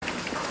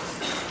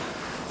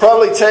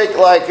probably take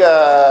like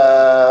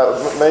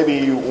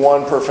maybe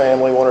one per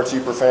family, one or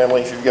two per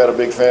family if you've got a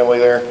big family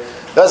there.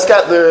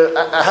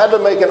 I had to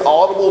make an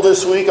audible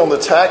this week on the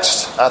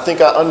text. I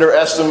think I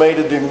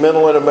underestimated the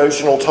mental and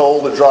emotional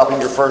toll that dropping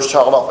your first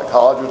child off at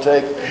college would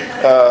take.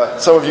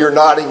 Some of you are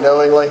nodding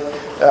knowingly.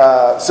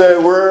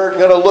 So we're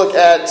going to look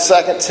at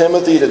 2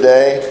 Timothy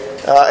today,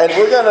 and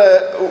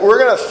we're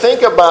going to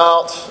think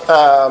about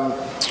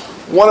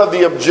one of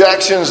the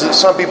objections that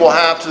some people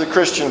have to the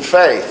Christian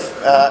faith.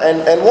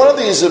 And one of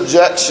these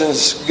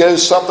objections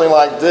goes something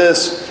like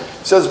this.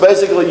 It says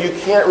basically you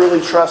can't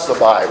really trust the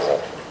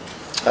Bible.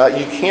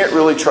 You can't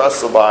really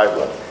trust the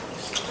Bible.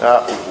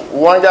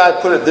 One guy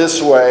put it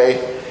this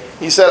way.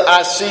 He said,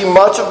 I see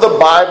much of the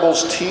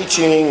Bible's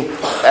teaching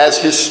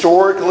as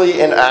historically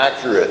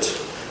inaccurate.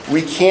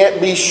 We can't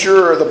be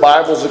sure the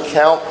Bible's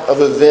account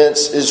of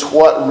events is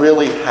what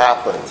really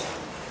happened.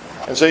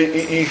 And so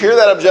you hear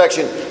that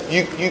objection.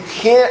 You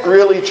can't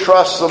really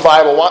trust the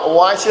Bible.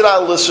 Why should I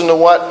listen to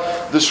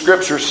what the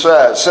Scripture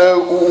says?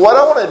 So what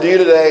I want to do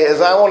today is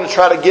I want to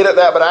try to get at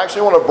that, but I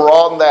actually want to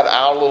broaden that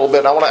out a little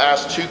bit. I want to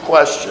ask two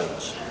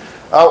questions.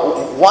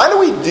 Why do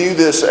we do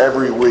this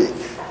every week?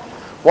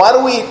 Why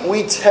do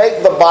we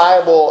take the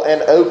Bible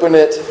and open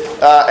it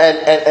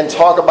and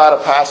talk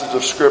about a passage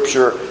of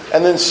Scripture?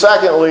 And then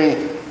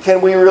secondly, can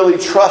we really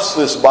trust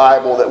this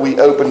Bible that we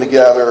open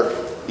together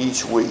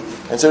each week?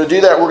 And so to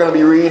do that, we're going to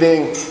be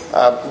reading,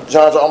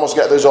 John's almost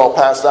got those all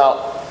passed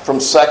out, from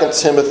 2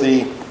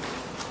 Timothy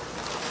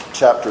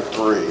chapter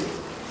 3.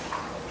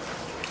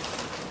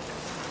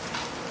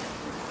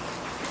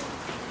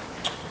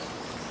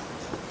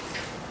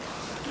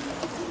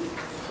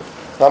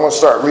 I'm going to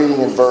start reading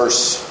in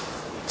verse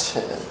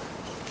 10.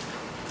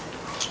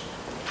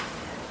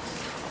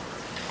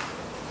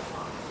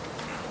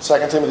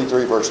 Second Timothy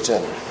 3, verse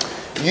 10.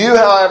 You,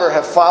 however,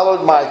 have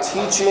followed my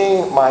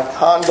teaching, my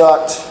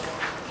conduct,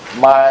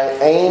 my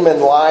aim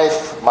in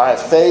life, my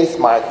faith,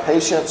 my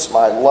patience,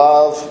 my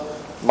love,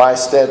 my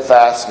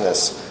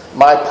steadfastness,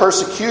 my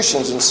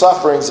persecutions and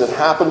sufferings that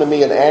happened to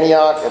me in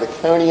Antioch, at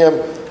Iconium,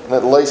 and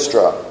at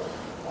Lystra,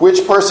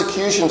 which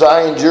persecutions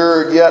I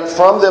endured, yet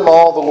from them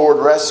all the Lord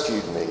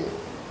rescued me.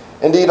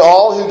 Indeed,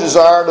 all who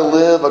desire to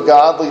live a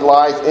godly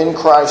life in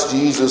Christ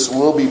Jesus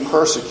will be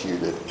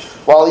persecuted,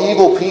 while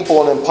evil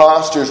people and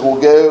impostors will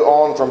go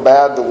on from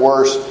bad to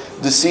worse,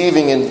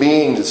 deceiving and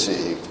being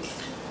deceived.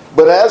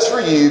 But as for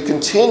you,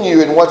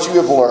 continue in what you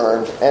have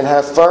learned and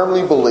have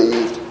firmly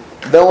believed,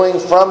 knowing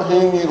from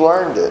whom you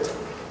learned it,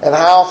 and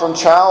how from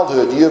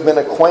childhood you have been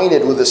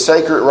acquainted with the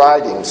sacred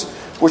writings,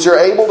 which are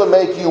able to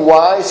make you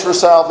wise for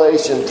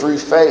salvation through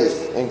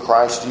faith in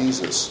Christ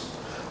Jesus.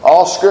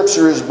 All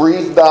Scripture is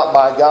breathed out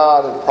by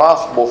God and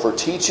profitable for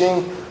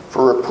teaching,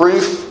 for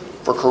reproof,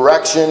 for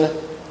correction,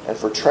 and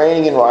for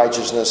training in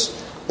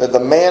righteousness, that the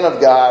man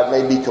of God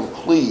may be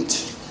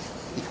complete,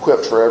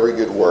 equipped for every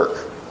good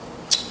work.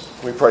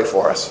 Let me pray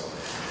for us.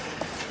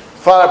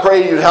 Father, I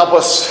pray you'd help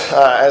us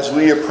as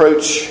we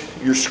approach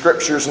your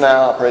Scriptures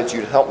now. I pray that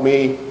you'd help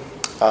me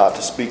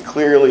to speak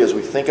clearly as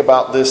we think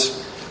about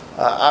this.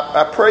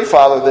 I pray,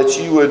 Father,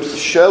 that you would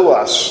show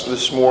us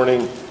this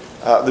morning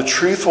the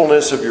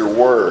truthfulness of your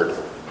word.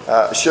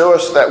 Show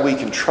us that we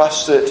can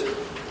trust it,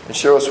 and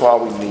show us why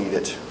we need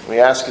it. We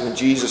ask it in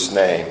Jesus'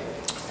 name.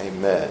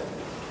 Amen.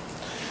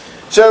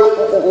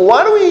 So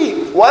why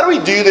do we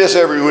do this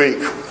every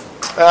week?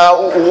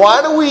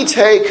 Why do we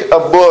take a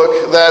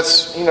book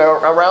that's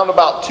around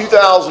about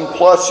 2,000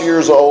 plus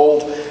years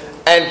old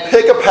and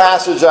pick a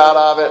passage out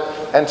of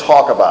it and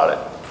talk about it?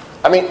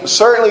 I mean,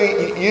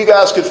 certainly you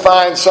guys could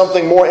find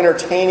something more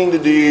entertaining to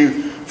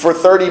do for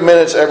 30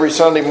 minutes every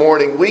Sunday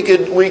morning. We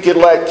could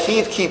let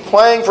Keith keep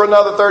playing for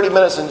another 30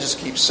 minutes and just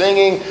keep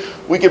singing.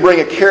 We could bring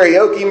a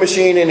karaoke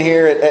machine in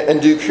here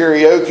and do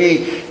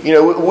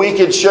karaoke. We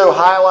could show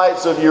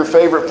highlights of your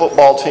favorite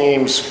football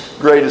team's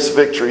greatest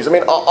victories. I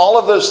mean, all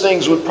of those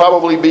things would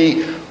probably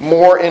be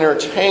more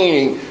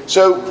entertaining.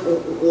 So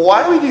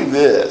why do we do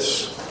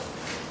this?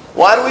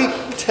 Why do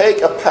we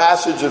take a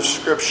passage of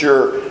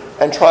Scripture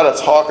and try to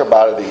talk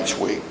about it each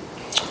week?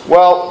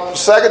 Well,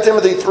 2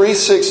 Timothy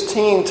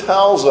 3:16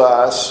 tells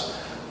us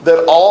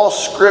that all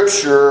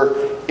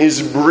Scripture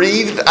is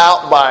breathed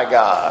out by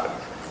God.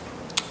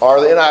 Or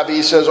the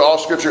NIV says all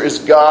Scripture is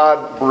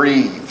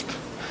God-breathed.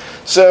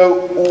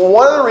 So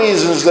one of the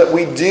reasons that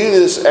we do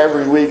this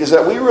every week is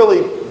that we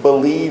really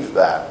believe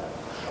that.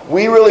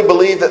 We really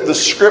believe that the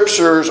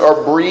Scriptures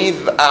are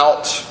breathed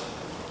out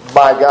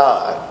by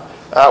God.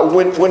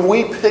 When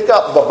we pick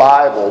up the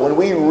Bible, when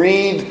we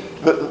read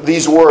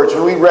these words,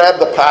 when we read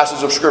the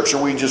passage of Scripture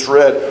we just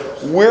read,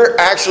 we're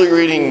actually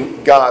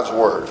reading God's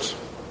words.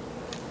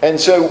 And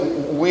so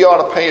we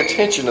ought to pay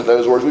attention to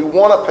those words. We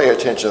want to pay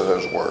attention to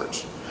those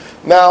words.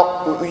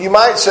 Now, you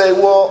might say,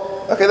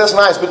 well, okay, that's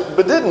nice, but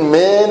didn't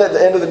men at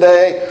the end of the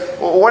day,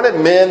 weren't it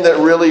men that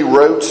really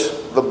wrote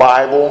the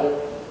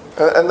Bible?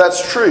 And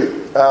that's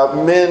true.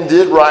 Men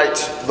did write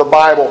the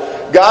Bible.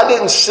 God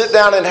didn't sit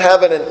down in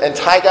heaven and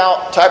type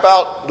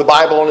out the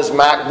Bible on his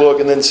MacBook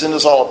and then send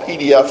us all a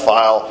PDF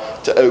file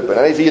to open.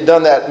 I mean, if he had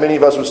done that, many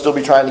of us would still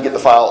be trying to get the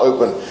file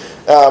open.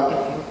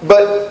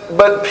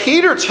 But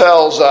Peter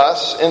tells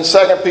us in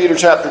 2 Peter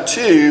chapter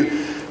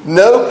 2,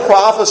 no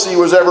prophecy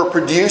was ever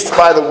produced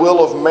by the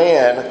will of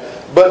man,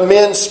 but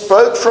men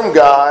spoke from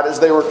God as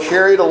they were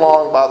carried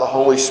along by the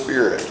Holy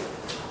Spirit.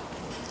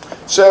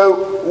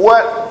 So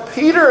what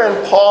Peter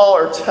and Paul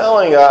are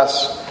telling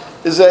us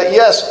is that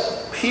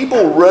yes,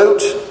 people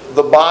wrote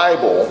the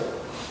Bible,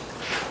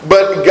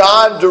 but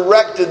God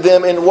directed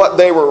them in what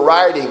they were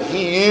writing.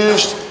 He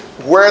used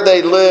where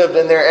they lived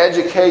and their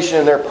education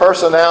and their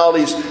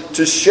personalities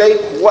to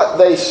shape what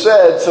they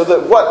said, so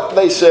that what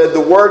they said, the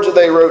words that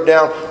they wrote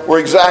down, were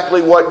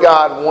exactly what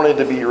God wanted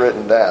to be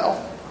written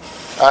down.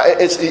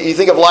 You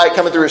think of light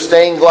coming through a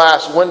stained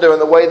glass window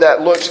and the way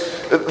that looks.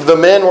 The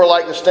men were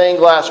like the stained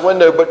glass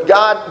window, but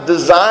God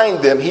designed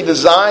them. He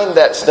designed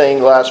that stained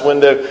glass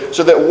window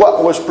so that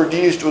what was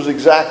produced was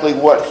exactly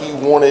what He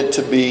wanted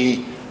to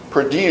be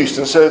produced.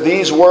 And so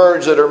these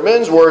words that are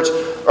men's words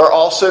are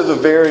also the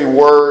very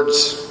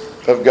words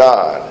of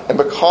God. And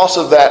because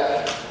of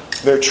that,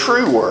 they're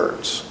true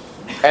words.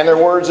 And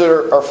they're words that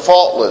are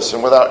faultless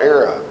and without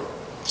error.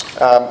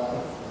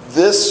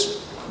 This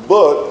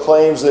book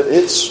claims that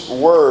its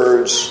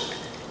words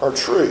are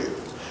true.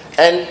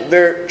 And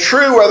they're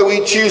true whether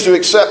we choose to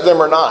accept them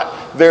or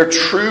not. They're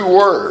true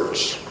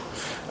words.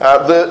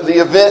 The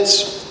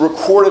events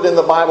recorded in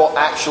the Bible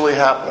actually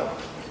happened.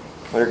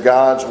 They're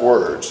God's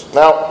words.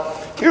 Now,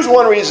 here's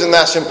one reason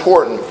that's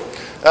important.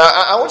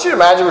 I want you to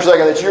imagine for a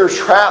second that you're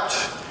trapped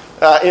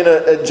in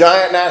a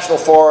giant national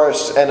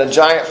forest and a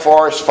giant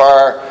forest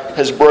fire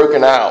has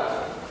broken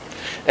out.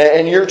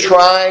 And you're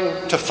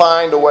trying to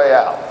find a way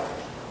out.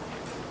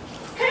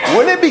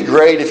 Wouldn't it be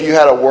great if you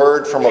had a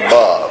word from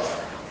above?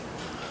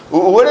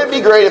 Wouldn't it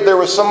be great if there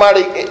was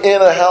somebody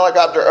in a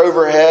helicopter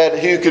overhead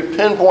who could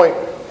pinpoint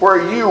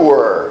where you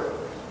were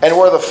and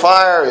where the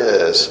fire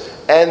is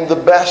and the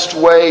best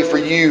way for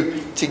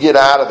you to get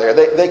out of there?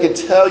 They could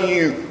tell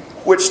you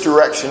which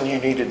direction you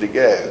needed to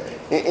go.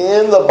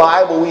 In the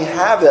Bible, we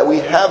have that. We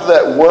have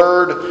that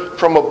word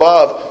from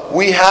above.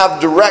 We have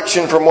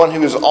direction from one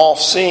who is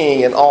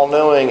all-seeing and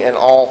all-knowing and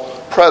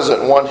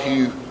all-present, one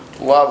who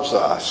loves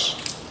us.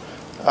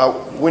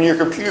 When your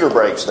computer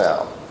breaks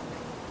down,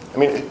 I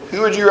mean,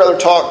 who would you rather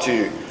talk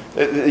to?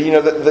 You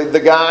know, the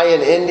guy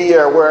in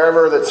India or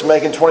wherever that's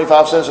making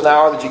 25 cents an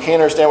hour that you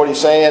can't understand what he's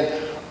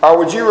saying? Or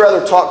would you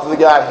rather talk to the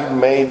guy who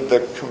made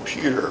the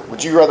computer?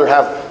 Would you rather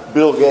have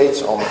Bill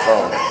Gates on the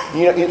phone?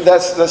 You know,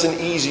 that's an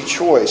easy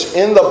choice.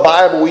 In the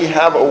Bible, we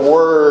have a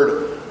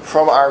word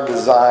from our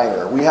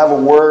designer. We have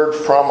a word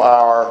from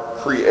our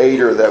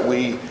creator that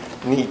we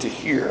need to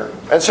hear.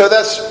 And so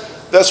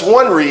that's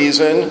one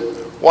reason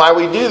why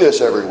we do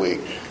this every week.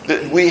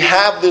 That we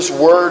have this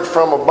word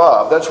from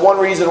above. That's one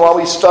reason why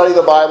we study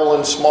the Bible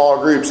in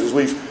small groups, as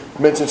we've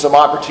mentioned some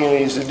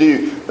opportunities to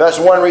do. That's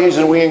one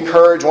reason we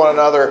encourage one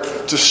another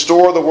to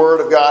store the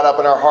Word of God up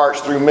in our hearts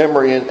through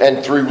memory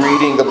and through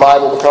reading the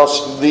Bible,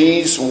 because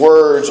these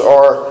words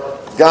are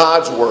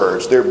God's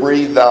words. They're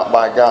breathed out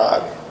by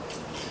God.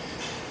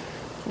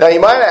 Now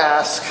you might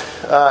ask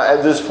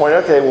at this point,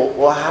 okay,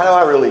 well, how do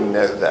I really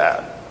know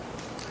that?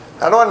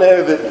 How do I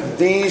know that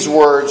these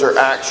words are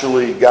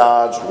actually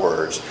God's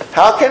words?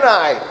 How can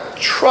I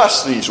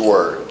trust these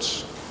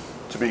words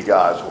to be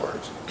God's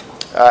words?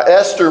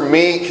 Esther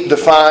Meek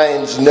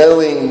defines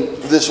knowing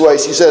this way.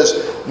 She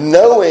says,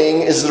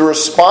 knowing is the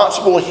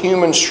responsible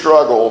human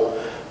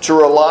struggle to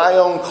rely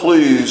on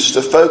clues,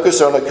 to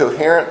focus on a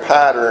coherent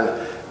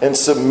pattern, and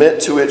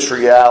submit to its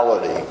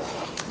reality.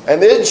 And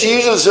then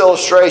Jesus'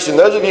 illustration,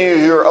 those of you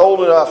who are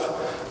old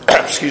enough,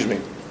 excuse me,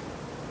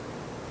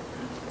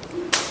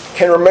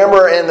 can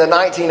remember in the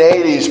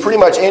 1980s, pretty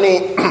much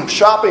any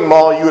shopping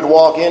mall you would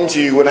walk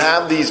into would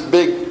have these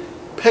big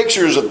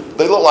pictures of,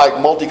 they look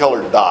like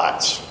multicolored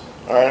dots.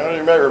 All right,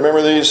 you may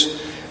remember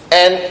these.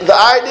 And the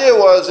idea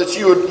was that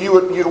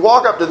you'd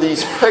walk up to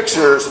these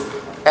pictures,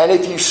 and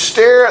if you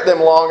stare at them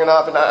long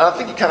enough, and I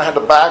think you kind of had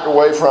to back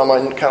away from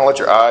them and kind of let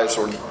your eyes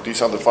sort of do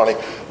something funny.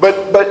 But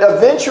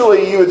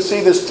eventually you would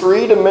see this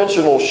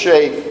three-dimensional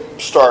shape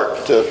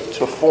start to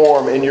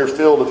form in your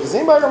field. Does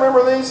anybody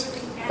remember these?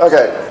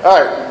 Okay,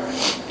 all right.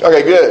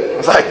 Okay, good.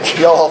 It's like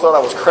y'all all thought I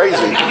was crazy.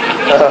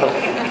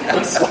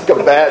 It's like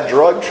a bad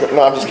drug trip.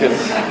 No, I'm just kidding.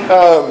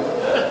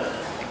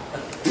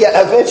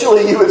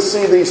 Eventually you would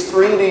see these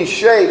 3D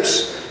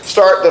shapes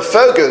start to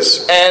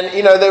focus. And,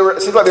 you know,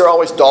 it seems like they were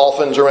always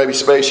dolphins or maybe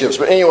spaceships.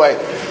 But anyway,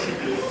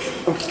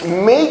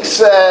 Meek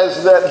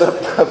says that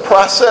the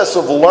process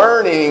of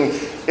learning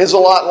is a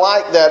lot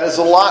like that. It's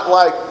a lot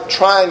like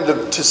trying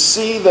to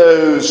see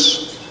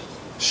those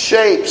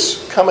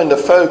shapes come into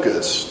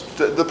focus.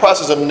 The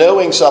process of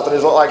knowing something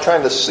is like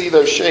trying to see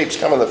those shapes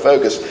come into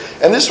focus.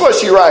 And this is what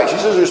she writes. She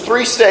says there's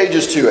 3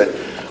 stages to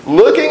it.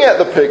 Looking at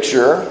the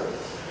picture,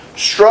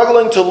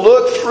 struggling to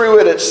look through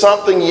it at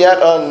something yet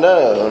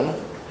unknown,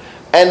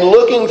 and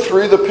looking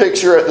through the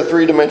picture at the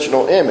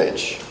 3-dimensional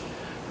image.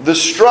 The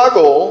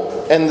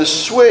struggle and the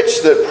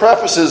switch that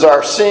prefaces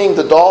our seeing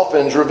the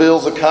dolphins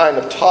reveals a kind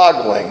of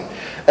toggling.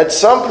 At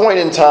some point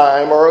in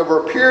time, or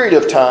over a period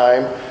of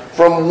time,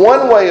 from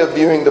one way of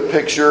viewing the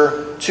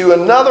picture to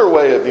another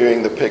way of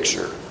viewing the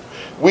picture.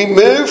 We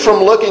move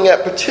from looking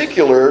at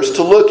particulars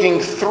to looking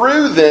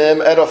through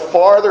them at a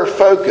farther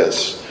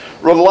focus,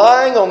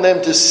 relying on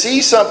them to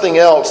see something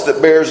else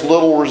that bears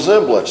little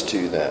resemblance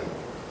to them.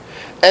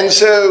 And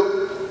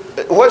so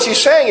what she's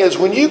saying is,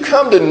 when you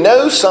come to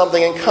know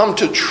something and come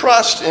to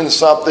trust in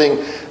something,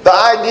 the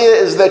idea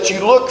is that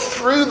you look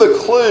through the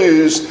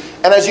clues,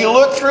 and as you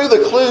look through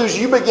the clues,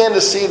 you begin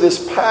to see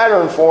this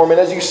pattern form. And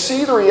as you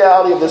see the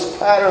reality of this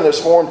pattern that's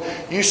formed,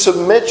 you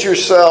submit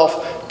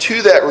yourself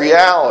to that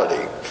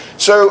reality.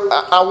 So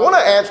I want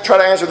to try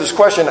to answer this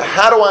question: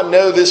 how do I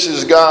know this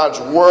is God's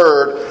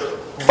Word?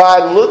 By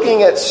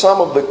looking at some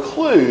of the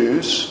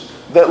clues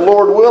that,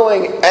 Lord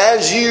willing,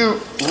 as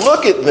you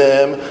look at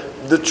them,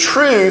 the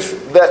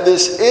truth that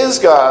this is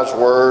God's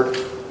Word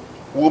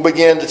will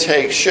begin to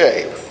take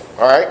shape.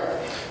 All right?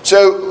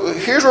 So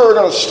here's where we're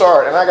going to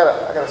start. And I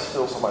gotta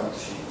steal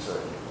somebody's sheet. So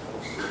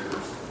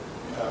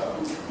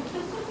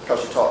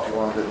because you talked to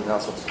one of the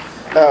announcements.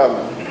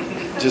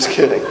 Just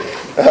kidding.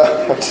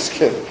 I'm just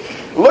kidding.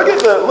 Look at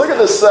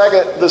the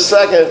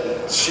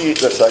second sheet,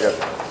 the second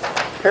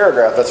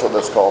paragraph. That's what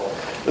that's called.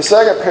 The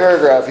second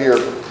paragraph here.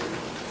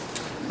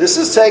 This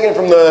is taken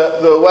from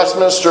the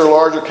Westminster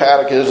Larger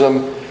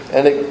Catechism,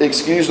 and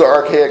excuse the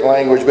archaic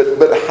language,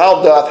 but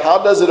how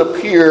does it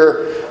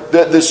appear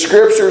that the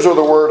Scriptures are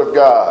the Word of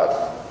God?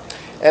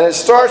 And it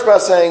starts by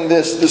saying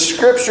this: the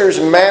Scriptures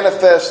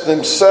manifest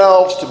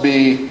themselves to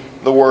be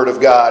the Word of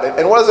God.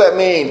 And what does that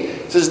mean?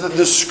 It says that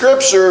the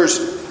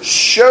Scriptures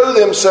show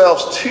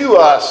themselves to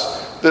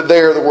us that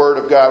they are the Word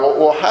of God.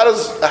 Well, how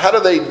do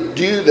they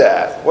do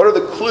that? What are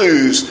the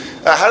clues?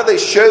 How do they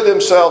show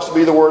themselves to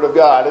be the Word of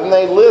God? And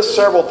they list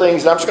several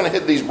things, and I'm just going to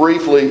hit these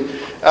briefly.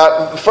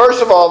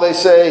 First of all, they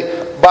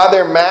say, by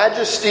their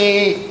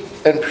majesty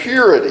and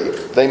purity,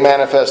 they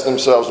manifest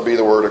themselves to be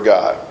the Word of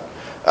God.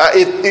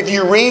 If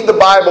you read the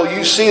Bible,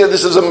 you see that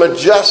this is a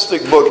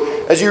majestic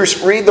book. As you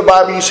read the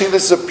Bible, you see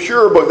this is a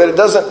pure book, that it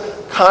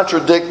doesn't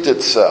contradict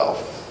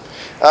itself.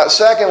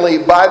 Secondly,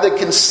 by the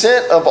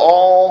consent of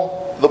all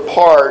the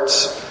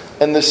parts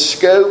and the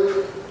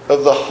scope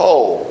of the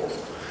whole.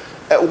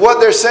 What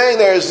they're saying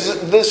there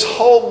is this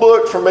whole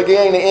book from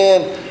beginning to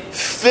end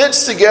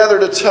fits together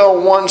to tell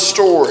one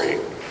story.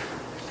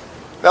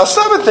 Now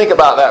stop and think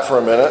about that for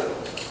a minute.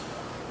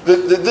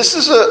 This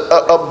is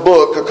a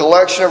book, a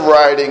collection of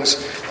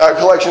writings, a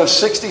collection of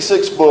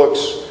 66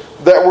 books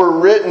that were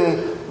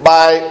written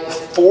by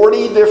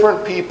 40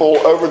 different people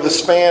over the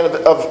span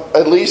of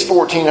at least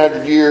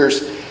 1,400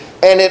 years.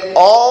 And it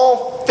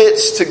all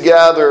fits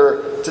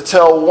together to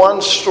tell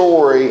one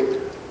story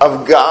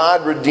of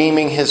God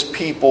redeeming His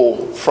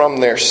people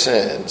from their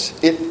sins.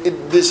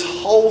 This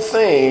whole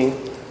thing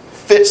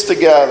fits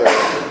together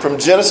from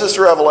Genesis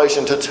to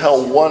Revelation to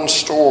tell one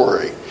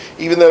story,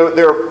 even though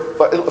there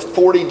are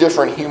 40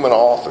 different human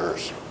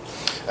authors.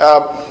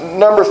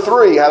 Number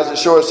 3, how does it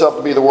show itself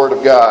to be the Word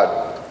of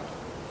God?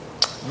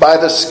 By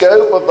the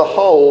scope of the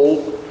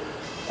whole,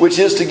 which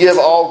is to give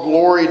all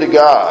glory to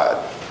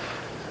God.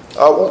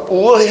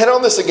 We'll hit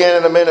on this again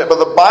in a minute, but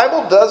the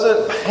Bible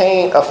doesn't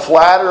paint a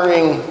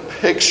flattering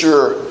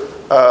picture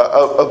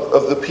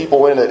of the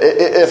people in it.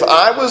 If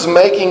I was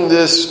making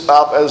this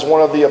up as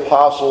one of the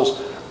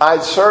apostles,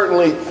 I'd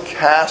certainly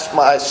cast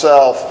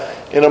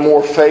myself in a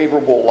more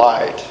favorable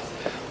light.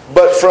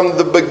 But from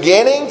the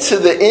beginning to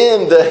the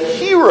end, the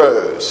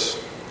heroes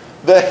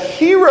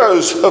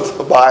of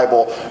the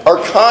Bible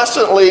are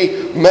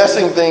constantly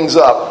messing things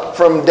up.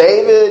 From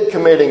David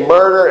committing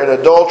murder and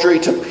adultery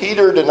to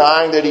Peter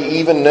denying that he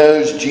even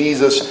knows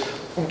Jesus.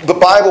 The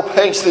Bible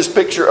paints this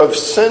picture of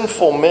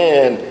sinful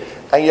men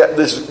and yet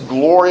this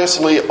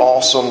gloriously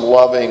awesome,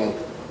 loving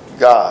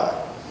God.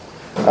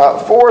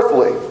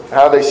 Fourthly,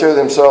 how they show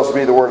themselves to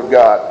be the Word of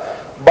God.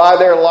 By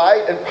their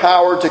light and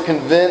power to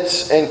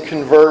convince and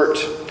convert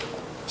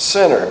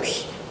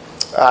sinners.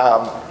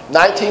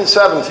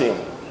 1917.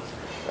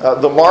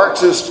 The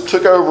Marxists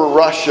took over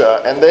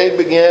Russia and they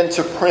began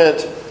to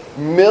print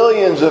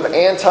millions of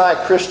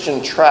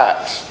anti-Christian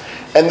tracts.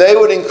 And they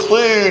would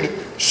include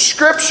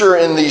Scripture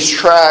in these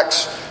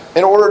tracts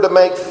in order to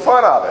make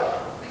fun of it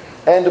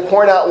and to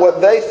point out what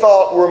they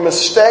thought were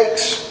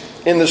mistakes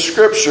in the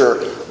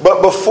Scripture.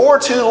 But before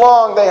too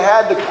long, they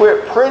had to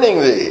quit printing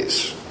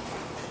these.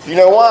 You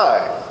know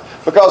why?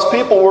 Because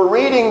people were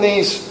reading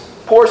these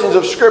portions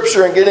of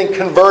Scripture and getting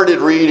converted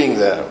reading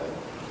them.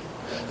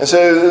 And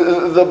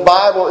so the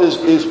Bible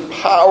is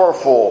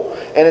powerful,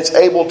 and it's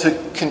able to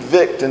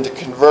convict and to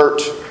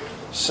convert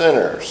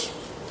sinners.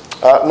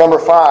 Number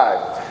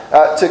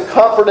 5, to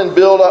comfort and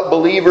build up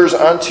believers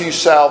unto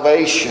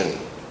salvation.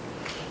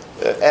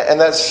 And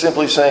that's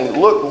simply saying,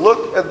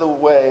 look at the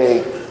way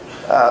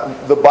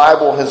the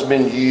Bible has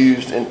been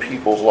used in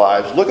people's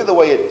lives. Look at the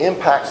way it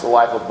impacts the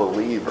life of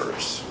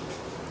believers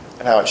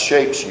and how it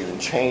shapes you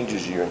and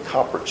changes you and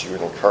comforts you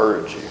and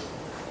encourages you.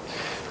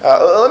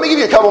 Let me give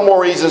you a couple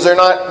more reasons. They're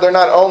not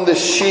on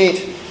this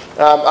sheet.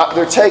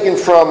 They're taken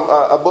from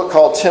a book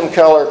called Tim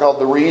Keller called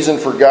The Reason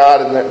for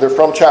God, and they're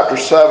from chapter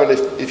 7.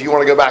 If you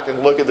want to go back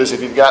and look at this,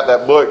 if you've got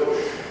that book.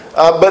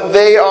 But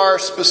they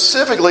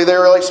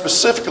relate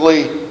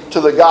specifically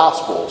to the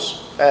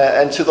Gospels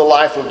and to the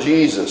life of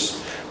Jesus.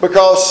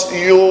 Because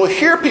you'll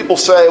hear people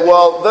say,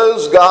 well,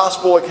 those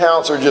Gospel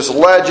accounts are just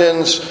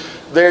legends.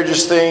 They're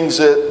just things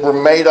that were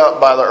made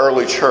up by the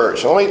early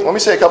church. So let me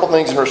say a couple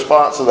things in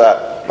response to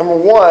that. Number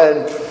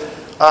one,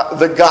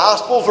 the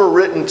Gospels were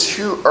written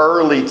too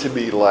early to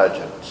be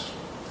legends.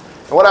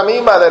 And what I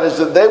mean by that is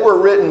that they were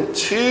written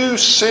too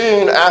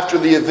soon after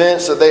the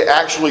events that they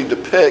actually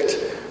depict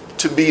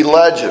to be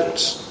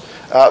legends.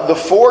 The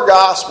four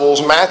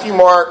Gospels, Matthew,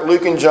 Mark,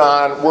 Luke, and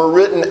John, were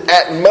written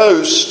at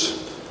most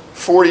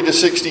 40 to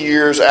 60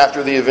 years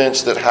after the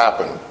events that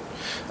happened.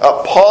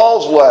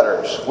 Paul's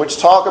letters, which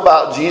talk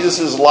about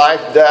Jesus'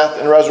 life, death,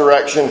 and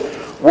resurrection,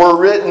 were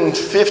written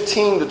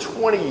 15 to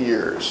 20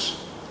 years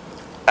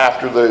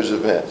after those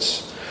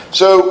events.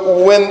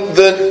 So when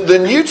the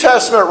New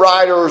Testament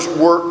writers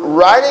were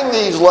writing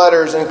these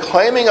letters and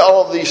claiming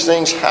all of these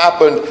things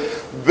happened,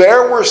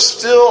 there were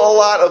still a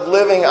lot of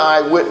living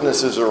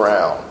eyewitnesses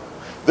around.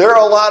 There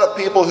are a lot of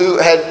people who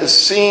had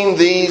seen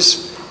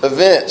these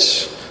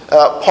events.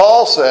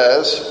 Paul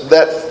says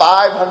that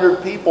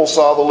 500 people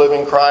saw the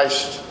living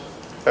Christ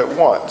at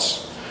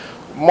once.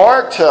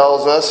 Mark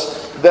tells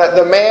us that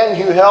the man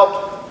who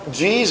helped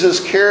Jesus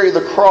carry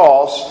the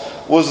cross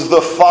was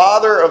the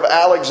father of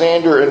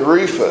Alexander and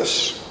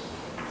Rufus.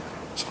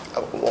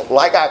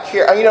 Like I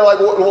care,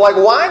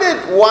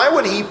 why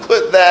would he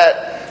put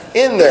that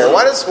in there?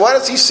 Why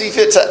does he see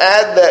fit to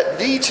add that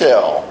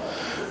detail?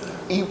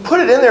 You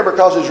put it in there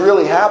because it's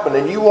really happened,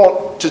 and you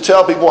want to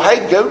tell people,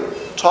 hey, go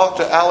talk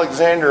to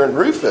Alexander and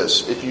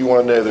Rufus if you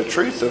want to know the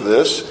truth of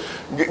this.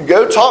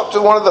 Go talk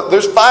to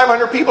there's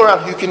 500 people around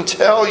who can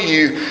tell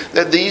you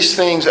that these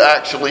things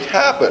actually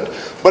happened.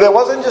 But it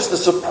wasn't just the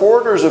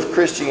supporters of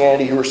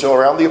Christianity who were still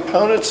around. The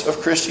opponents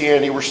of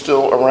Christianity were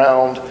still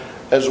around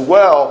as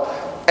well.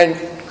 And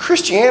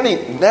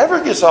Christianity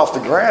never gets off the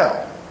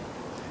ground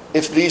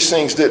if these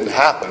things didn't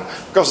happen.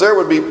 Because there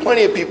would be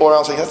plenty of people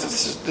around saying,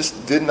 this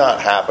did not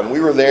happen.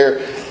 We were there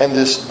and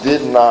this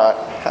did not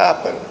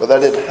happen. But that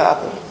didn't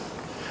happen.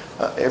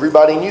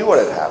 Everybody knew what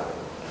had happened.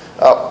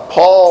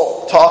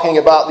 Paul, talking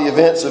about the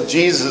events of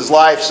Jesus'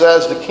 life,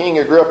 says to King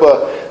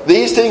Agrippa,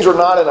 these things were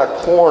not in a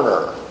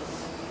corner.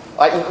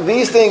 Like,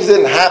 these things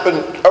didn't happen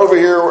over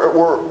here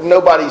where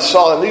nobody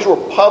saw them. These were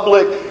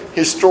public,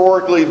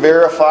 historically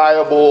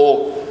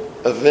verifiable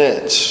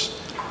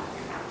events.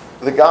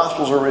 The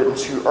Gospels were written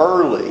too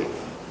early.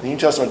 The New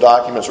Testament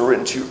documents were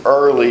written too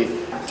early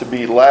to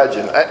be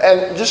legend.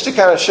 And just to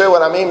kind of show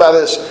what I mean by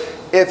this,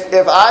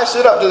 if I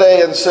stood up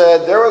today and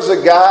said, there was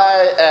a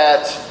guy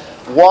at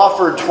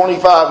Wofford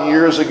 25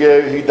 years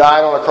ago who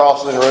died on a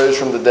cross and rose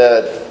from the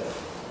dead,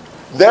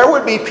 there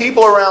would be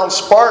people around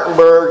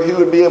Spartanburg who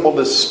would be able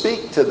to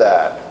speak to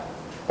that.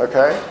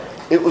 Okay?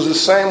 It was the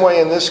same way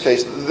in this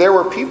case. There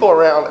were people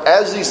around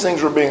as these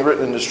things were being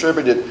written and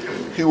distributed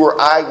who were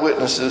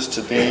eyewitnesses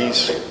to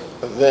these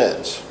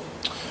events.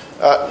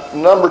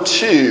 Number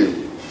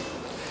two,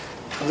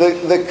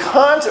 the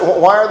content.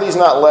 Why are these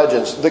not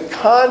legends? The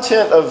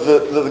content of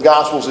the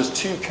Gospels is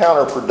too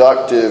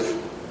counterproductive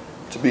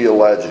to be a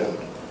legend.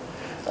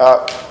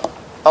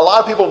 A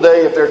lot of people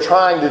today, if they're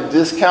trying to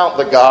discount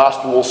the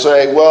Gospel, will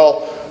say,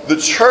 well, the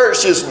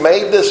church just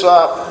made this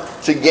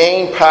up to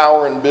gain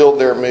power and build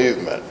their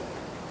movement.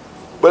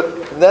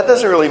 But that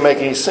doesn't really make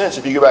any sense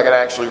if you go back and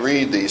actually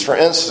read these. For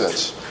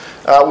instance,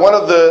 one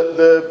of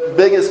the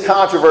biggest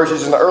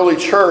controversies in the early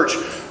church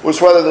was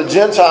whether the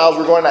Gentiles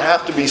were going to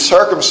have to be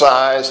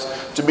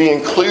circumcised to be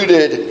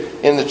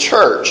included in the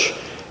church.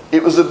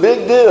 It was a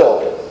big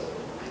deal.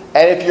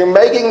 And if you're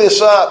making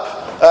this up,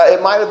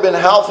 it might have been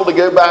helpful to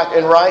go back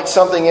and write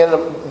something in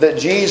that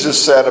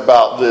Jesus said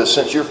about this,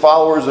 since you're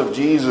followers of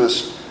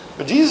Jesus.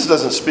 But Jesus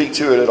doesn't speak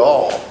to it at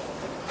all.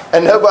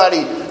 And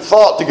nobody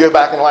thought to go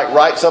back and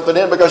write something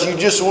in, because you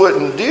just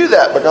wouldn't do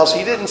that, because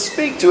he didn't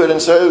speak to it.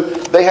 And so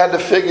they had to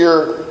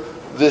figure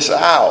this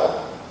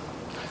out.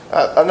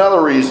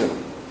 Another reason,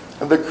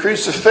 the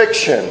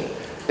crucifixion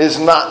is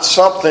not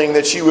something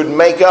that you would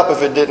make up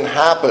if it didn't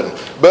happen.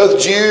 Both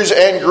Jews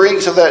and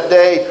Greeks of that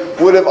day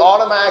would have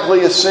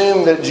automatically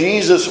assumed that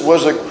Jesus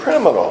was a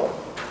criminal.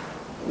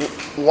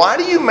 Why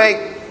do you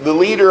make the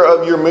leader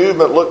of your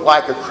movement look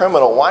like a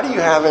criminal? Why do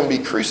you have him be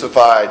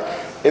crucified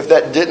if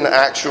that didn't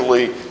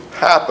actually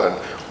happen?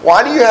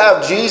 Why do you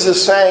have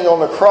Jesus saying on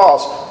the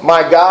cross,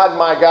 my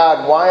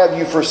God, why have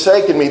you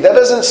forsaken me? That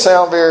doesn't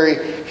sound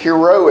very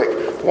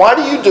heroic. Why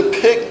do you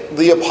depict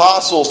the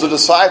apostles, the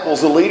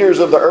disciples, the leaders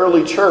of the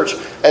early church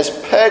as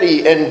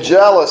petty and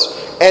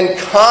jealous and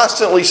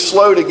constantly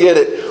slow to get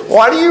it?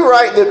 Why do you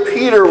write that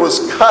Peter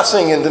was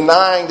cussing and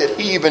denying that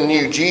he even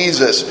knew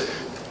Jesus?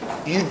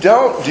 You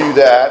don't do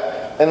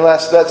that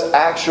unless that's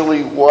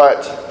actually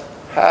what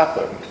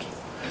happened.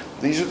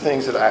 These are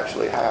things that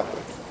actually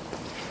happened.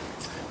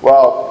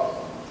 Well,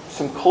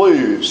 some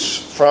clues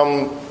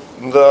from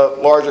the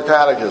larger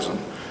catechism.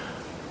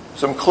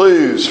 Some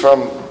clues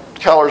from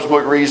Keller's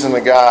book, Reason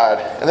to God.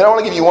 And then I want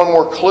to give you one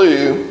more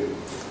clue.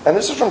 And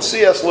this is from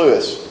C.S.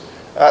 Lewis.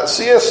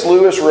 C.S.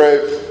 Lewis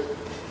wrote,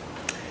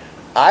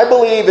 I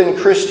believe in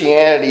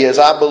Christianity as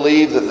I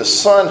believe that the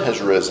sun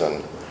has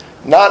risen,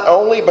 not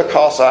only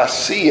because I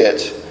see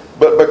it,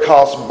 but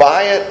because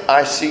by it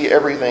I see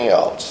everything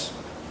else.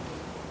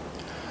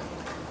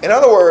 In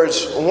other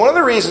words, one of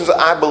the reasons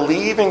I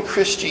believe in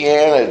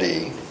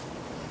Christianity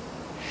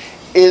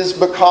is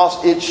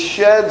because it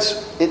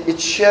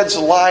sheds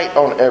light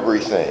on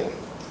everything.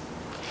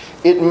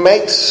 It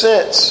makes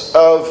sense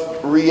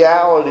of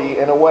reality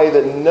in a way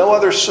that no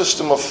other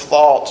system of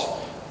thought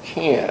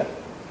can.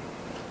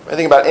 I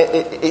think about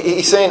it.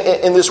 He's saying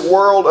in this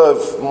world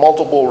of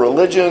multiple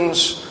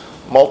religions,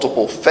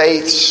 multiple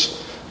faiths,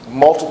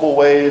 multiple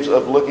ways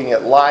of looking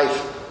at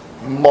life,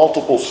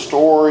 multiple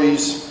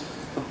stories,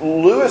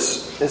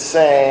 Lewis is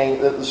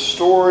saying that the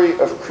story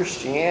of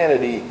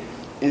Christianity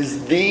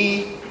is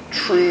the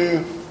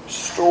true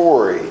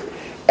story.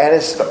 And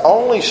it's the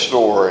only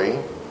story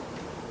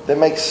that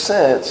makes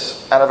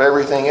sense out of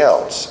everything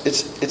else.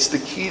 It's the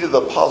key to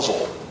the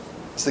puzzle.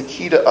 It's the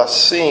key to us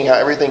seeing how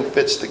everything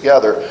fits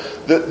together.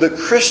 The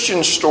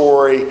Christian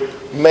story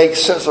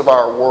makes sense of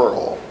our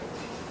world.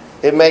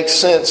 It makes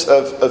sense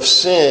of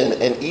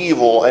sin and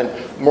evil and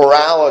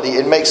morality.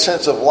 It makes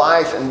sense of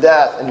life and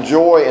death and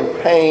joy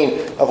and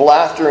pain, of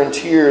laughter and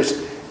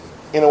tears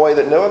in a way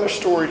that no other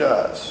story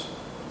does.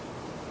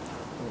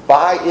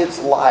 By its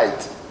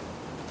light,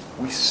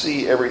 we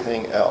see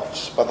everything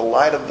else. By the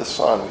light of the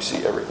sun, we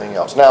see everything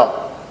else.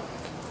 Now,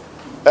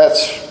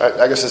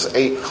 I guess that's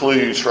 8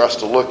 clues for us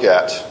to look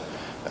at.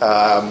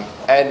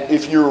 And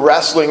if you're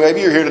wrestling,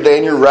 maybe you're here today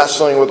and you're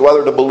wrestling with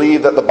whether to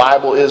believe that the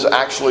Bible is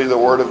actually the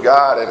Word of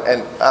God.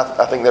 And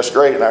I think that's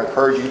great, and I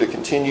encourage you to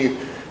continue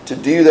to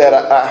do that.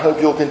 I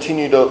hope you'll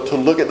continue to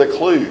look at the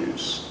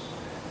clues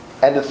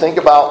and to think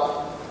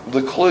about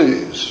the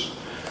clues.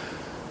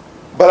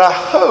 But I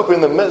hope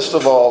in the midst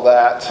of all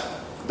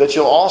that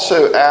you'll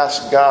also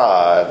ask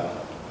God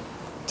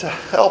to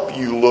help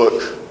you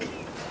look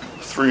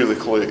through the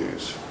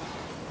clues.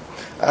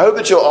 I hope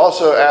that you'll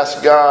also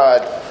ask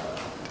God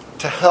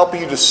to help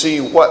you to see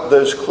what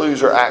those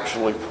clues are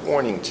actually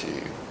pointing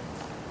to.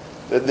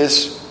 That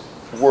this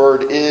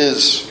Word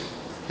is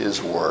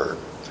His Word.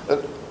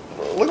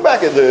 Look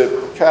back at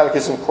the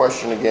catechism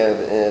question again at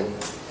the end.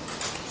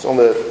 It's on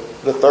the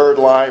third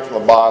line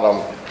from the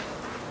bottom.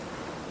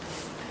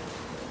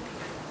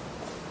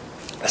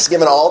 It's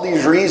given all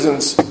these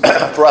reasons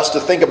for us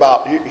to think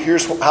about.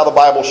 Here's how the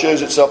Bible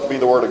shows itself to be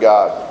the Word of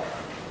God.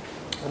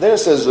 And then it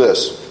says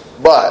this: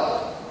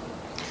 but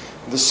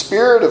the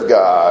Spirit of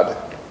God,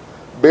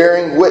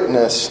 bearing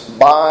witness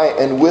by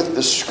and with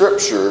the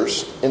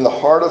Scriptures in the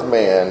heart of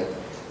man,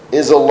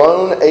 is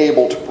alone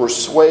able to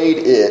persuade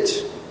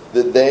it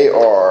that they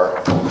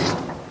are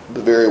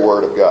the very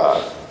Word of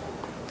God.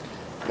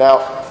 Now,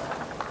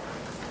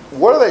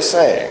 what are they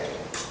saying?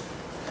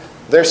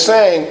 They're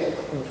saying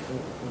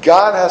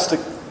God has to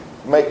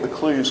make the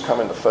clues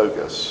come into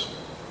focus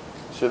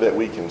so that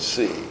we can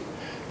see.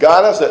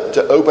 God has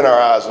to open our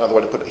eyes, another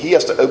way to put it. He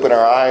has to open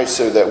our eyes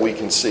so that we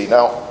can see.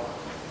 Now,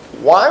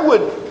 why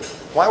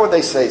would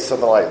they say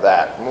something like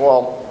that?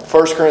 Well,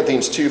 1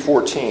 Corinthians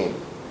 2:14.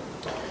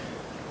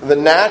 The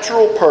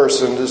natural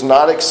person does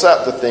not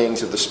accept the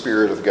things of the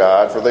Spirit of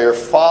God, for they are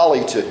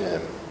folly to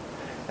him,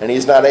 and he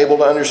is not able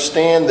to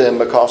understand them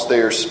because they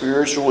are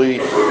spiritually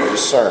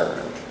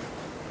discerned.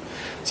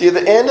 See, at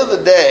the end of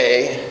the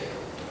day,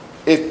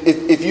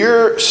 if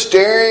you're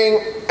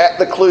staring at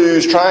the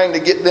clues, trying to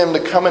get them to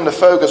come into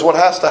focus, what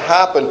has to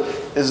happen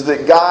is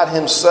that God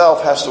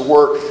Himself has to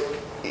work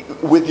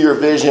with your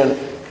vision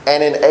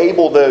and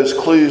enable those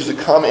clues to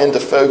come into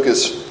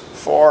focus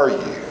for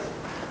you.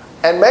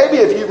 And maybe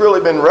if you've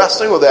really been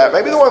wrestling with that,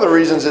 maybe one of the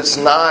reasons it's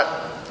not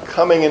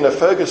coming into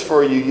focus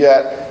for you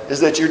yet is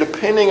that you're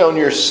depending on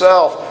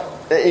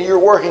yourself. You're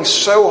working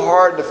so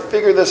hard to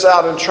figure this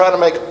out and try to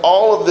make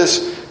all of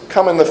this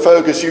come into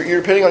focus.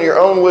 You're depending on your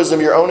own wisdom,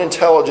 your own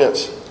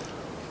intelligence.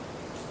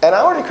 And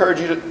I would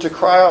encourage you to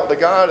cry out to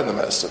God in the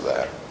midst of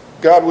that.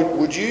 God,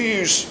 would you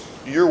use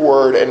your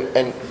word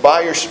and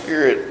by your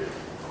Spirit,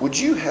 would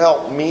you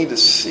help me to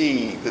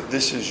see that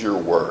this is your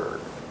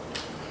word?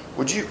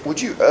 Would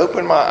you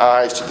open my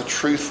eyes to the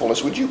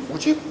truthfulness? Would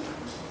you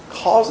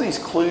cause these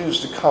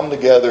clues to come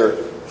together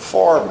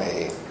for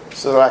me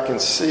so that I can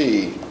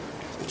see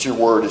that your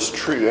word is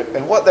true?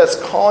 And what that's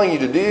calling you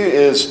to do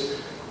is,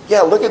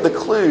 look at the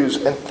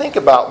clues and think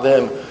about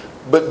them,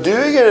 but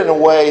doing it in a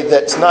way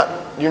that's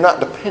you're not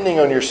depending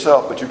on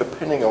yourself, but you're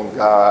depending on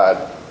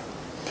God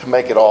to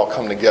make it all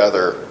come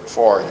together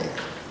for you.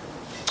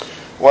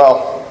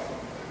 Well,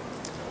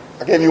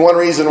 I gave you one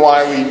reason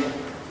why we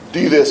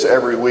do this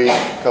every week,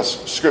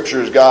 because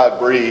Scripture is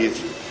God-breathed.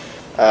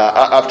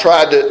 I've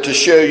tried to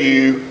show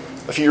you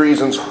a few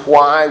reasons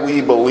why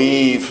we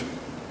believe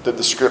that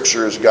the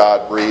Scripture is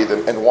God-breathed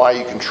and why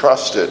you can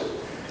trust it.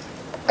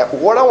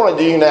 What I want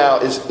to do now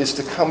is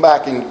to come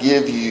back and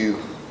give you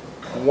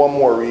one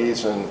more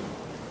reason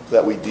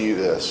that we do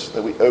this,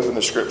 that we open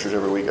the Scriptures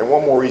every week, and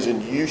one more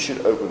reason you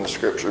should open the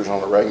Scriptures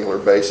on a regular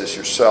basis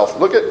yourself.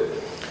 Look at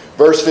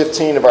verse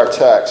 15 of our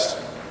text.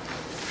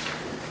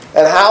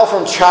 and how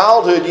from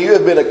childhood you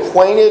have been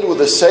acquainted with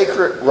the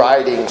sacred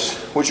writings,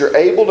 which are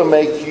able to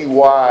make you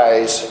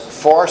wise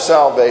for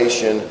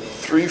salvation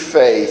through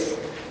faith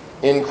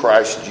in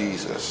Christ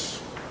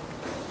Jesus.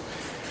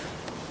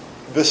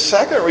 The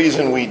second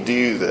reason we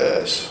do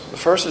this, the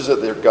first is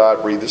that they're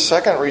God-breathed. The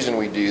second reason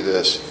we do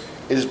this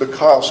is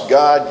because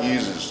God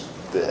uses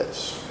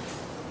this.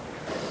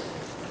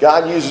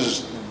 God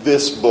uses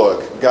this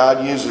book.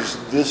 God uses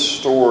this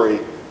story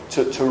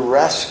to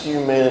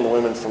rescue men and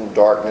women from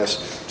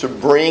darkness, to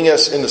bring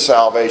us into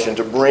salvation,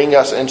 to bring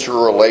us into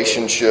a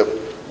relationship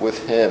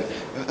with Him.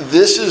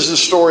 This is the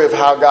story of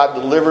how God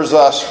delivers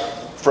us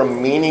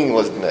from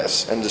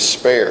meaninglessness and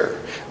despair.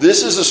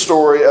 This is the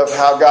story of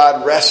how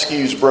God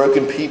rescues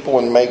broken people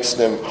and makes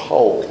them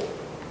whole.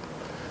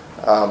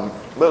 But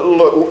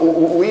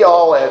look, we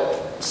all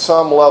at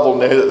some level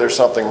know that there's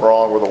something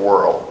wrong with the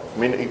world. I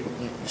mean,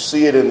 you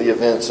see it in the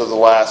events of the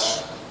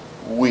last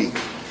week.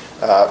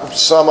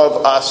 Some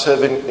of us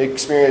have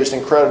experienced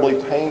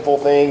incredibly painful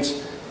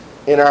things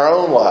in our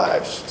own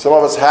lives. Some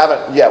of us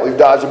haven't yet. We've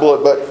dodged a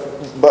bullet,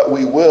 but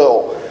we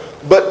will.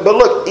 But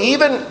look,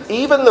 even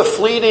the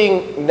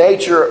fleeting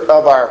nature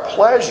of our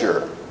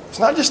pleasure, it's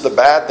not just the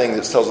bad thing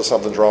that tells us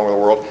something's wrong with the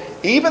world.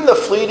 Even the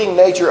fleeting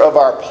nature of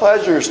our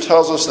pleasures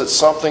tells us that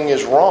something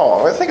is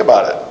wrong. I mean, think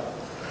about it.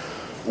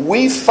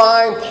 We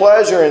find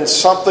pleasure in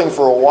something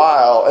for a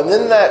while, and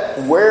then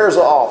that wears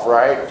off,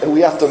 right? And we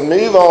have to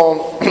move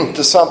on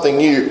to something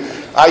new.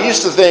 I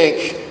used to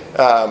think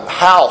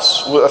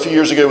House, a few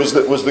years ago,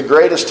 was the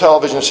greatest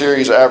television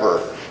series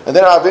ever. And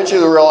then I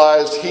eventually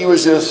realized he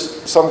was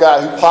just some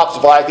guy who pops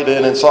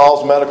Vicodin and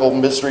solves medical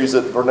mysteries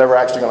that were never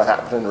actually going to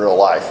happen in real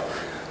life.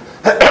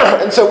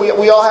 And so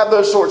we all have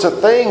those sorts of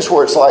things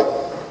where it's like,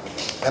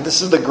 and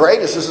this is the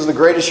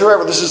greatest show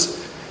ever.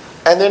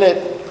 And then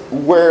it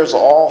wears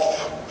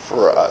off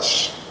for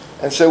us.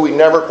 And so we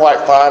never quite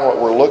find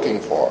what we're looking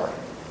for.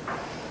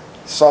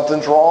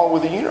 Something's wrong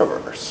with the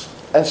universe.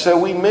 And so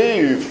we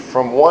move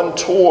from one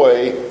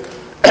toy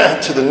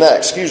to the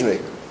next.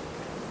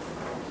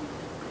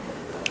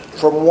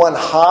 From one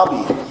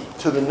hobby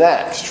to the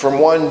next. From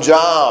one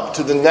job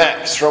to the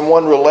next. From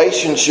one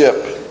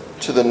relationship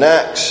to the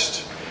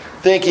next.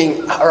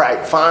 Thinking, all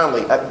right,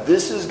 finally,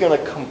 this is going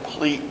to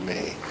complete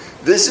me.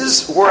 This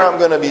is where I'm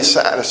going to be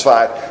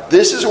satisfied.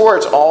 This is where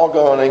it's all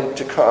going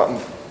to come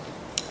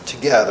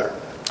together.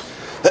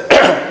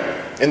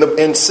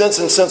 In Sense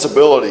and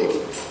Sensibility,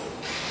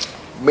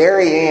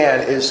 Mary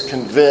Ann is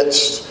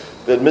convinced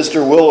that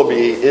Mr.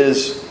 Willoughby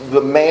is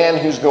the man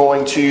who's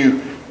going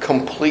to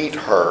complete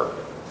her.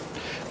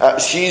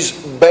 She's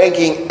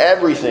banking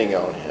everything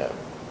on him.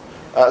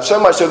 So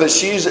much so that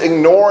she's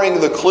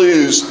ignoring the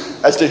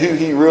clues as to who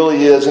he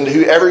really is and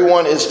who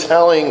everyone is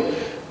telling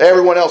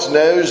everyone else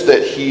knows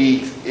that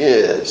he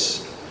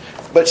is.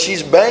 But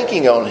she's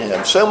banking on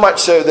him, so much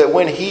so that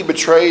when he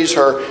betrays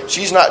her,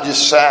 she's not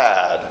just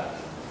sad,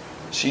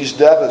 she's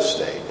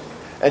devastated.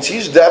 And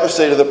she's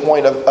devastated to the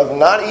point of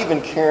not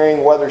even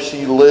caring whether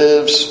she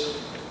lives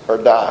or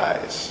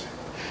dies.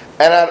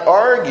 And I'd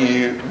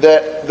argue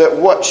that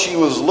what she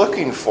was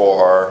looking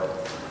for,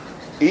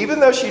 even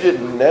though she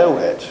didn't know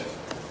it,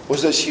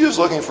 was that she was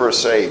looking for a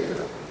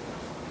Savior.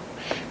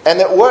 And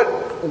that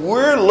what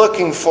we're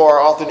looking for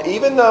often,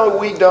 even though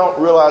we don't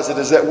realize it,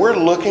 is that we're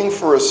looking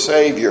for a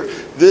Savior.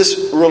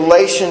 This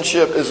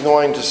relationship is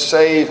going to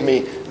save me.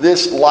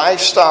 This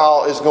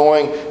lifestyle is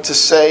going to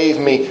save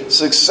me.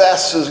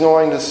 Success is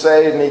going to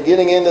save me.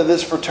 Getting into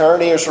this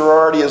fraternity or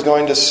sorority is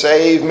going to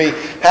save me.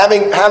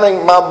 Having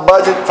my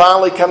budget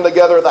finally come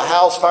together, the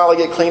house finally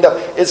get cleaned up,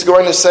 it's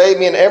going to save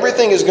me, and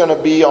everything is going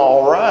to be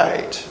all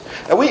right.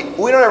 And we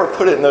don't ever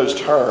put it in those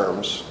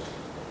terms.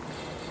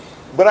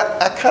 But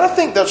I kind of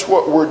think that's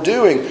what we're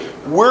doing.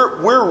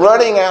 We're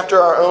running after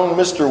our own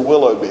Mr.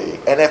 Willoughby.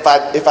 And if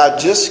I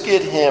just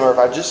get him, or if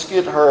I just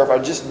get her,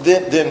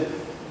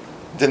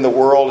 then the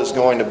world is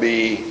going to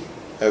be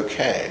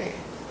okay.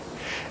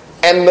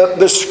 And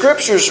the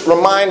scriptures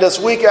remind us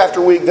week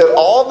after week that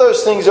all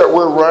those things that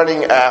we're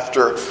running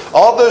after,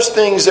 all those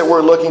things that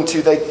we're looking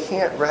to, they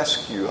can't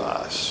rescue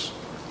us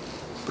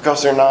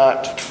because they're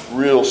not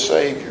real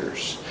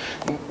saviors.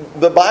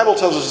 The Bible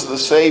tells us that the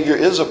Savior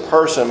is a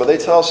person, but they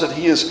tell us that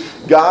He is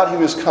God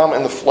who has come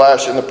in the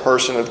flesh in the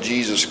person of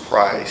Jesus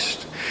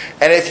Christ.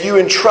 And if you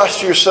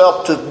entrust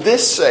yourself to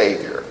this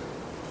Savior,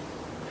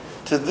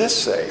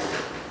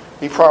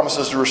 He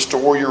promises to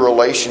restore your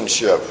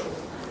relationship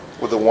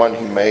with the one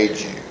who made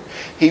you.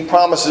 He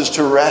promises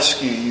to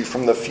rescue you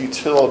from the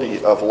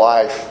futility of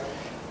life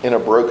in a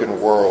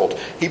broken world.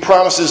 He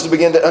promises to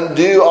begin to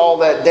undo all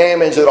that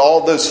damage that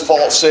all those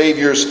false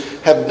saviors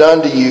have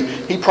done to you.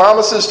 He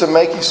promises to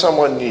make you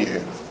someone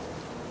new,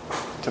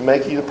 to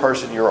make you the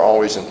person you were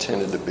always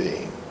intended to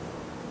be.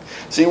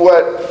 See,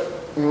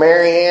 what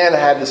Mary Ann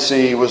had to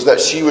see was that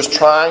she was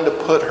trying to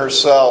put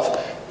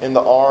herself in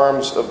the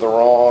arms of the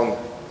wrong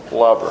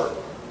lover.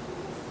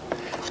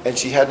 And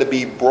she had to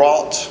be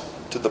brought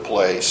to the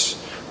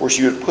place where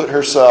she would put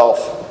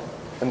herself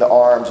in the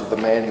arms of the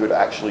man who would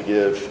actually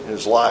give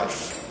his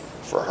life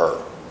for her.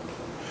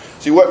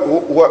 See,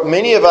 what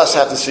many of us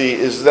have to see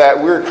is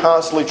that we're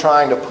constantly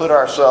trying to put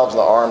ourselves in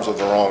the arms of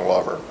the wrong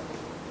lover.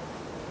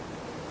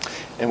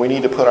 And we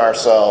need to put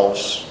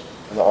ourselves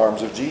in the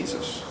arms of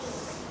Jesus,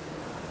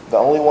 the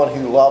only one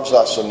who loves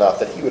us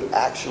enough that he would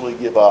actually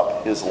give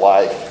up his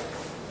life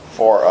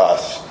for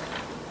us,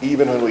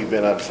 even when we've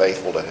been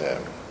unfaithful to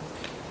him.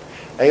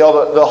 And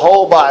the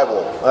whole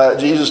Bible,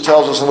 Jesus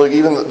tells us in Luke,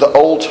 even the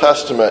Old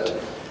Testament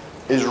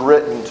is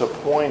written to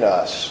point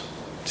us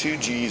to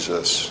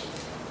Jesus,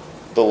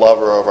 the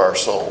lover of our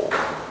soul.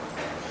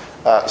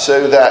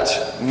 So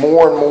that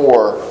more and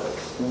more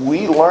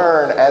we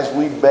learn as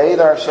we bathe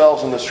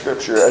ourselves in the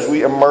Scripture, as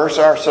we immerse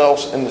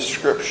ourselves in the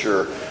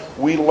Scripture,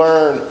 we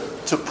learn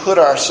to put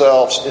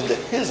ourselves into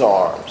his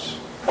arms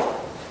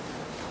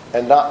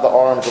and not the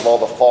arms of all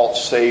the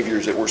false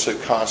saviors that we're so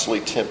constantly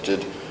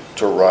tempted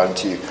to run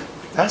to.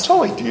 That's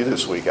what we do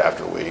this week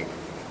after week.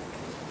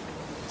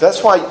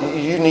 That's why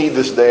you need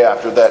this day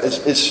after that.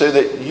 It's so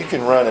that you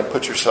can run and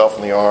put yourself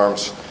in the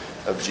arms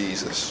of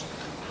Jesus.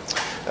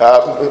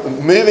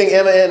 Moving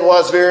Emma in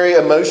was very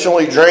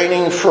emotionally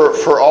draining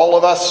for all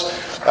of us.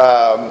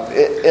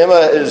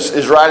 Emma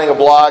is writing a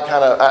blog.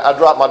 I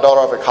dropped my daughter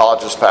off at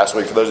college this past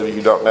week, for those of you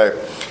who don't know.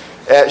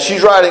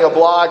 She's writing a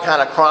blog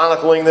kind of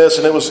chronicling this,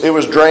 and it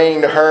was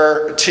draining to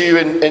her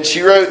too. And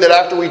she wrote that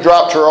after we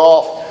dropped her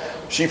off,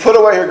 she put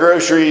away her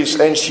groceries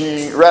and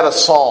she read a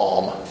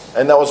psalm.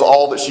 And that was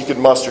all that she could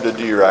muster to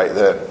do right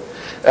then.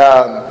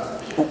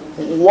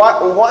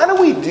 Why do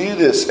we do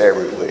this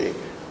every week?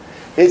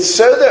 It's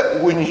so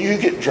that when you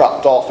get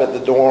dropped off at the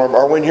dorm,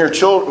 or when you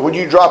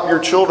drop your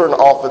children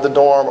off at the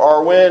dorm,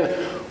 or when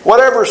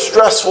whatever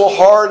stressful,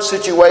 hard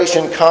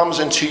situation comes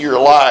into your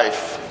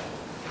life,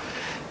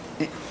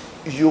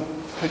 you'll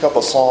pick up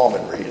a psalm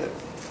and read it.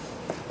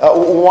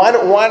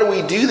 Why do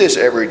we do this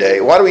every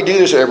day? Why do we do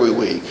this every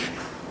week?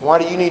 Why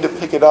do you need to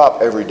pick it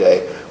up every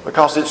day?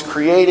 Because it's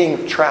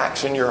creating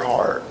tracks in your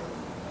heart.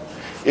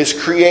 It's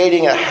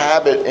creating a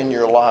habit in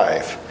your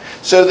life.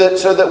 So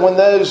that when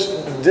those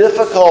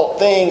difficult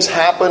things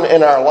happen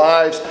in our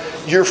lives,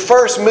 your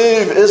first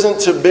move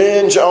isn't to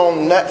binge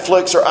on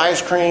Netflix or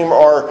ice cream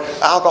or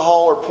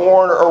alcohol or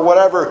porn or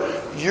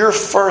whatever. Your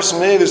first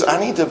move is, I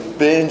need to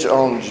binge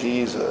on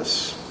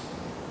Jesus.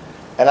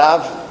 And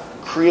I've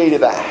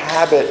created a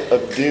habit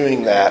of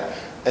doing that.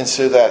 And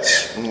so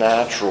that's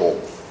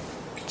natural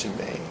to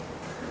me.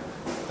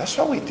 That's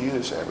why we do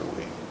this every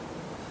week.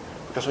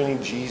 Because we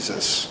need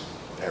Jesus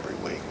every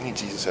week. We need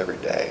Jesus every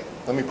day.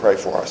 Let me pray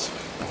for us.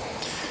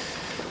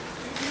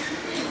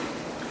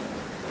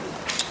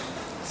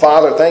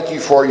 Father, thank you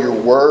for your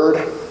word.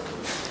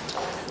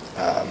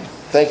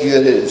 Thank you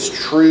that it is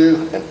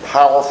true and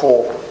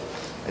powerful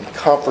and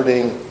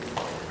comforting,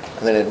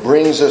 and that it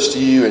brings us to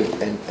you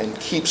and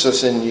keeps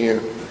us in you.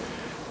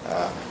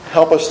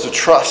 Help us to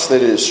trust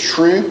that it is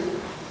true.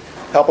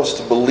 Help us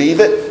to believe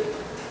it.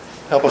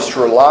 Help us to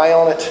rely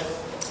on it.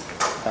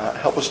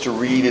 Help us to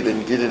read it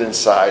and get it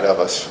inside of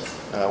us.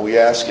 We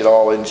ask it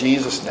all in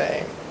Jesus'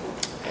 name.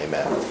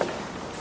 Amen.